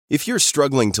If you're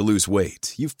struggling to lose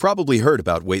weight, you've probably heard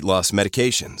about weight loss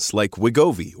medications like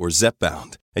Wegovy or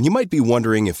Zepbound, and you might be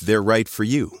wondering if they're right for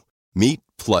you. Meet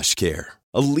PlushCare,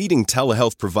 a leading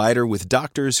telehealth provider with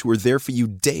doctors who are there for you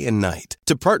day and night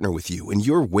to partner with you in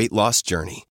your weight loss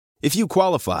journey. If you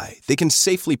qualify, they can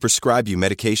safely prescribe you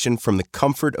medication from the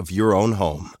comfort of your own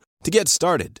home. To get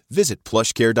started, visit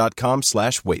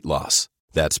plushcare.com/weightloss.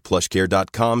 That's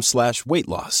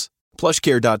plushcare.com/weightloss.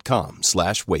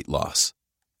 plushcare.com/weightloss.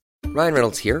 Ryan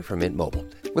Reynolds here from Mint Mobile.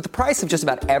 With the price of just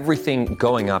about everything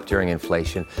going up during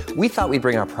inflation, we thought we'd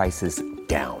bring our prices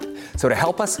down. So to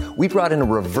help us, we brought in a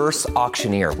reverse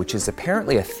auctioneer, which is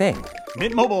apparently a thing.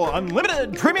 Mint Mobile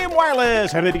Unlimited Premium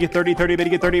Wireless. How to get 30, 30, bit to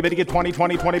get 30, bit to get 20,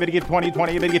 20, 20, bit to get 20,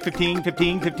 20, bit to get 15,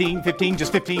 15, 15, 15,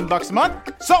 just $15 a month?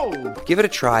 Sold! Give it a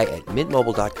try at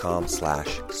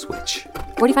mintmobile.com/switch.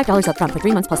 $45 up front for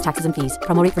 3 months plus taxes and fees.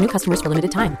 Promo rate for new customers for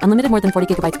limited time. Unlimited more than 40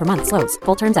 gigabytes per month. Slows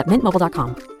full terms at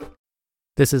mintmobile.com.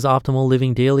 This is Optimal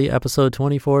Living Daily, episode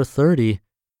 2430.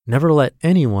 Never let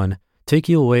anyone take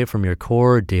you away from your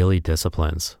core daily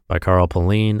disciplines, by Carl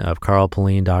Pullein of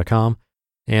carlpullein.com.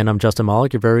 And I'm Justin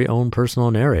Malik, your very own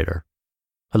personal narrator.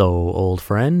 Hello, old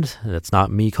friend. It's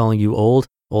not me calling you old.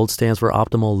 Old stands for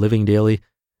Optimal Living Daily.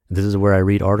 This is where I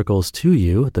read articles to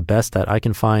you, the best that I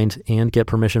can find and get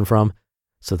permission from,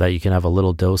 so that you can have a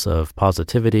little dose of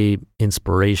positivity,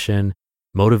 inspiration,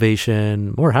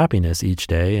 motivation, more happiness each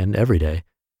day and every day.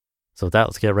 So with that,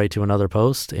 let's get right to another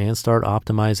post and start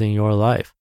optimizing your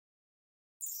life.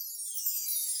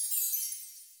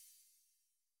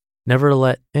 Never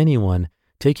let anyone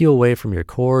take you away from your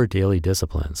core daily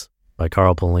disciplines, by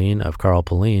Carl Pullein of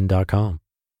carlpullein.com.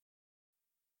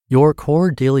 Your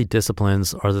core daily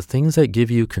disciplines are the things that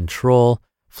give you control,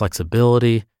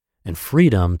 flexibility, and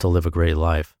freedom to live a great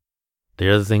life. They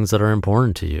are the things that are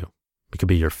important to you. It could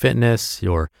be your fitness,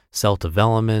 your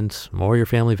self-development, or your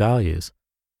family values.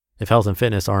 If health and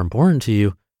fitness are important to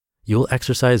you, you will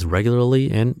exercise regularly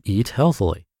and eat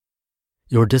healthily.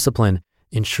 Your discipline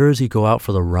ensures you go out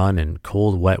for the run in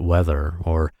cold, wet weather,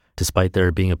 or despite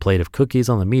there being a plate of cookies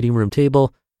on the meeting room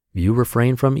table, you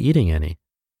refrain from eating any.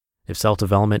 If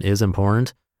self-development is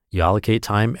important, you allocate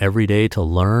time every day to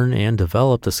learn and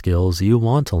develop the skills you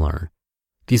want to learn.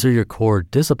 These are your core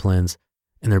disciplines,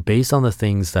 and they're based on the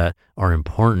things that are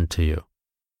important to you.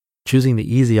 Choosing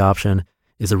the easy option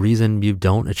is the reason you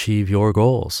don't achieve your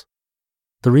goals.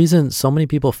 The reason so many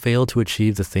people fail to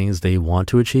achieve the things they want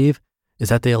to achieve is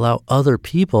that they allow other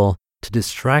people to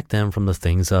distract them from the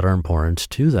things that are important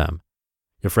to them.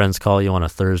 Your friends call you on a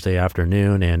Thursday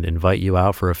afternoon and invite you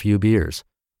out for a few beers.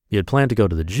 You had planned to go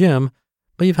to the gym,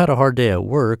 but you've had a hard day at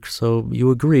work, so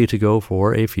you agree to go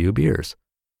for a few beers.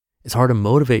 It's hard to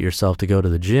motivate yourself to go to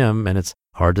the gym, and it's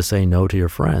hard to say no to your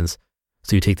friends,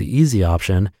 so you take the easy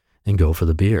option and go for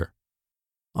the beer.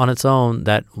 On its own,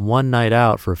 that one night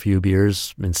out for a few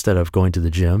beers instead of going to the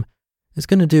gym is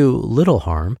going to do little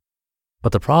harm,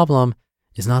 but the problem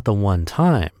is not the one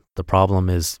time. The problem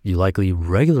is you likely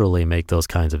regularly make those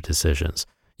kinds of decisions.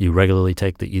 You regularly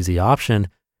take the easy option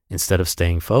instead of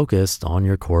staying focused on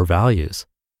your core values.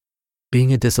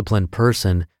 Being a disciplined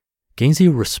person gains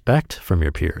you respect from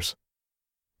your peers.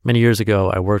 Many years ago,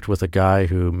 I worked with a guy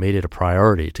who made it a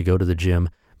priority to go to the gym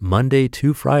Monday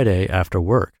to Friday after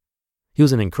work. He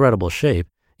was in incredible shape,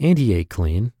 and he ate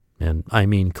clean, and I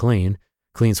mean clean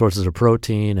sources of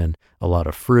protein and a lot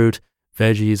of fruit,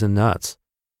 veggies, and nuts.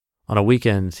 On a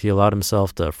weekend, he allowed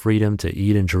himself the freedom to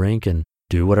eat and drink and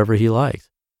do whatever he liked.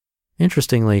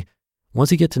 Interestingly,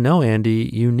 once you get to know Andy,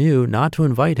 you knew not to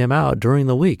invite him out during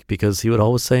the week because he would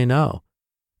always say no.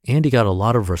 Andy got a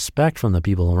lot of respect from the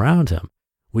people around him.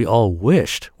 We all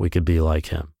wished we could be like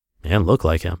him and look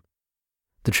like him.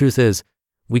 The truth is,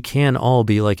 we can all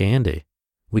be like Andy.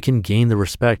 We can gain the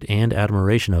respect and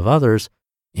admiration of others,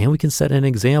 and we can set an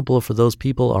example for those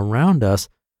people around us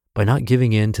by not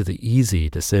giving in to the easy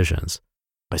decisions,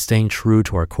 by staying true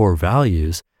to our core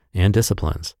values and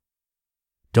disciplines.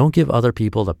 Don't give other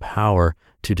people the power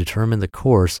to determine the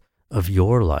course of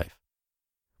your life.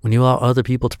 When you allow other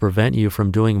people to prevent you from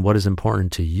doing what is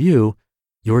important to you,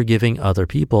 you're giving other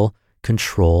people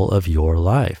control of your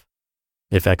life.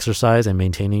 If exercise and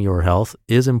maintaining your health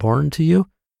is important to you,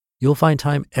 you'll find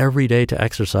time every day to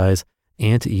exercise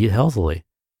and to eat healthily.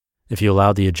 If you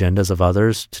allow the agendas of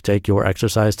others to take your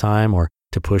exercise time or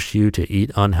to push you to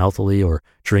eat unhealthily or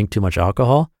drink too much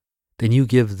alcohol, then you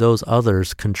give those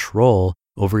others control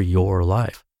over your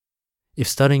life. If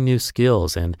studying new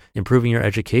skills and improving your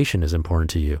education is important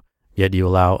to you, yet you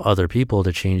allow other people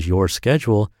to change your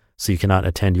schedule so you cannot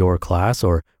attend your class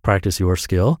or practice your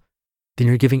skill, then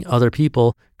you're giving other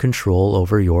people control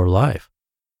over your life.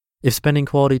 If spending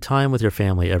quality time with your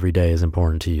family every day is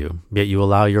important to you, yet you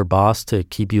allow your boss to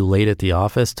keep you late at the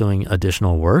office doing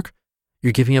additional work,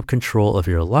 you're giving up control of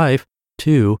your life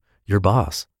to your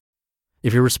boss.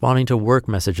 If you're responding to work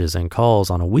messages and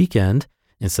calls on a weekend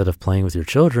instead of playing with your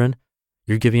children,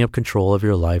 you're giving up control of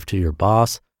your life to your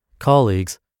boss,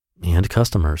 colleagues, and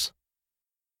customers.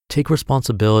 Take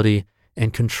responsibility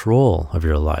and control of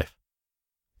your life.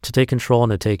 To take control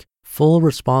and to take full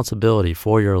responsibility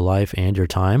for your life and your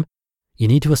time, you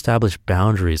need to establish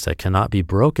boundaries that cannot be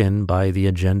broken by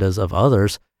the agendas of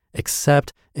others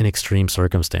except in extreme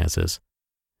circumstances.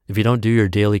 If you don't do your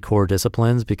daily core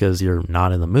disciplines because you're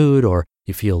not in the mood or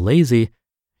you feel lazy,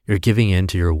 you're giving in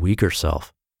to your weaker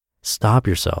self. Stop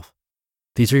yourself.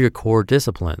 These are your core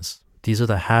disciplines. These are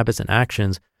the habits and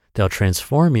actions that'll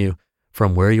transform you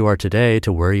from where you are today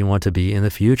to where you want to be in the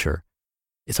future.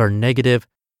 It's our negative,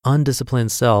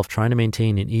 undisciplined self trying to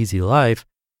maintain an easy life,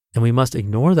 and we must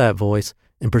ignore that voice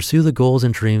and pursue the goals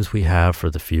and dreams we have for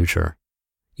the future.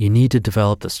 You need to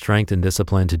develop the strength and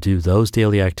discipline to do those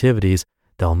daily activities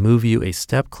that'll move you a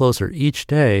step closer each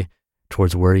day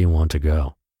towards where you want to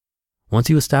go. Once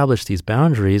you establish these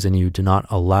boundaries and you do not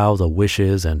allow the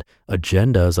wishes and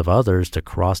agendas of others to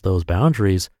cross those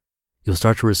boundaries, you'll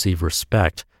start to receive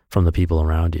respect from the people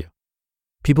around you.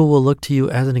 People will look to you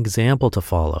as an example to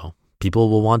follow. People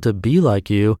will want to be like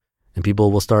you, and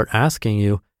people will start asking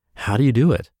you, how do you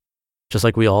do it? Just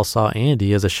like we all saw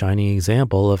Andy as a shining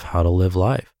example of how to live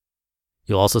life.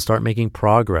 You'll also start making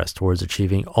progress towards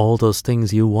achieving all those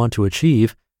things you want to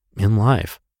achieve in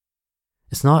life.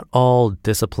 It's not all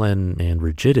discipline and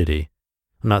rigidity.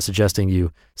 I'm not suggesting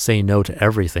you say no to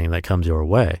everything that comes your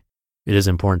way. It is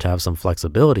important to have some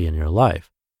flexibility in your life.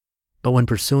 But when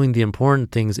pursuing the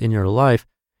important things in your life,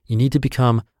 you need to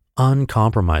become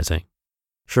uncompromising.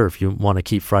 Sure, if you want to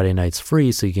keep Friday nights free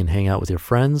so you can hang out with your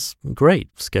friends, great,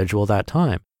 schedule that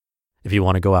time. If you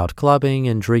want to go out clubbing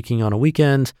and drinking on a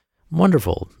weekend,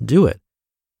 wonderful, do it.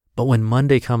 But when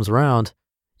Monday comes around,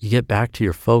 you get back to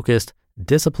your focused,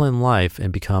 disciplined life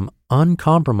and become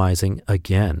uncompromising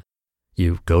again.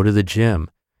 You go to the gym,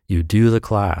 you do the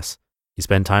class, you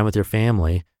spend time with your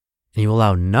family, and you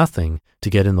allow nothing to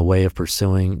get in the way of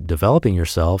pursuing developing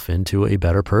yourself into a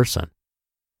better person.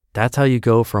 That's how you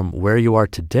go from where you are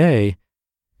today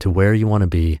to where you want to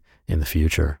be in the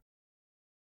future.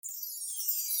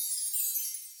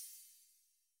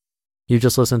 You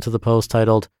just listened to the post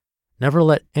titled, Never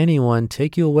Let Anyone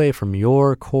Take You Away from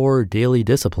Your Core Daily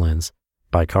Disciplines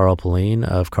by Carl Pullein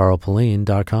of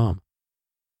carlpullein.com.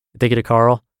 Thank you to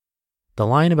Carl. The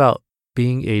line about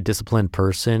being a disciplined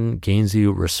person gains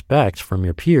you respect from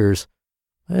your peers,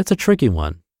 it's a tricky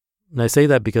one. And I say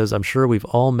that because I'm sure we've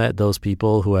all met those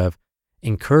people who have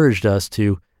encouraged us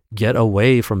to get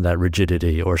away from that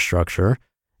rigidity or structure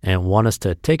and want us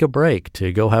to take a break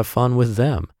to go have fun with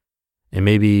them. And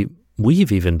maybe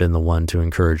we've even been the one to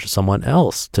encourage someone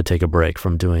else to take a break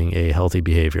from doing a healthy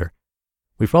behavior.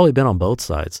 We've probably been on both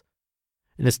sides.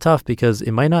 And it's tough because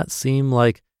it might not seem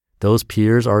like those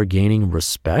peers are gaining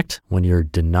respect when you're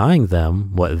denying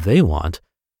them what they want.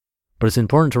 But it's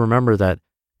important to remember that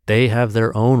they have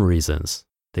their own reasons.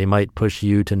 They might push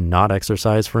you to not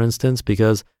exercise, for instance,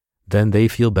 because then they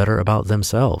feel better about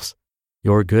themselves.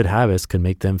 Your good habits can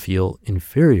make them feel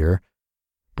inferior,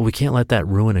 but we can't let that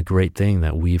ruin a great thing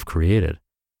that we've created.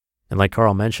 And like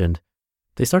Carl mentioned,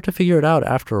 they start to figure it out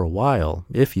after a while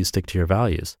if you stick to your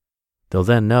values. They'll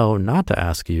then know not to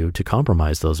ask you to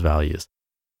compromise those values.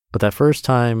 But that first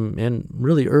time, and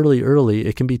really early,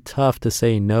 it can be tough to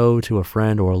say no to a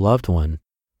friend or a loved one.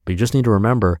 But you just need to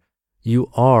remember, you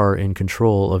are in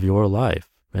control of your life.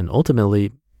 And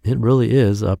ultimately, it really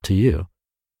is up to you.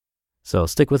 So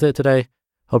stick with it today.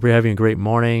 Hope you're having a great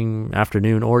morning,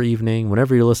 afternoon, or evening,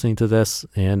 whenever you're listening to this.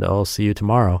 And I'll see you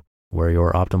tomorrow, where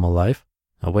your optimal life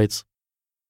awaits.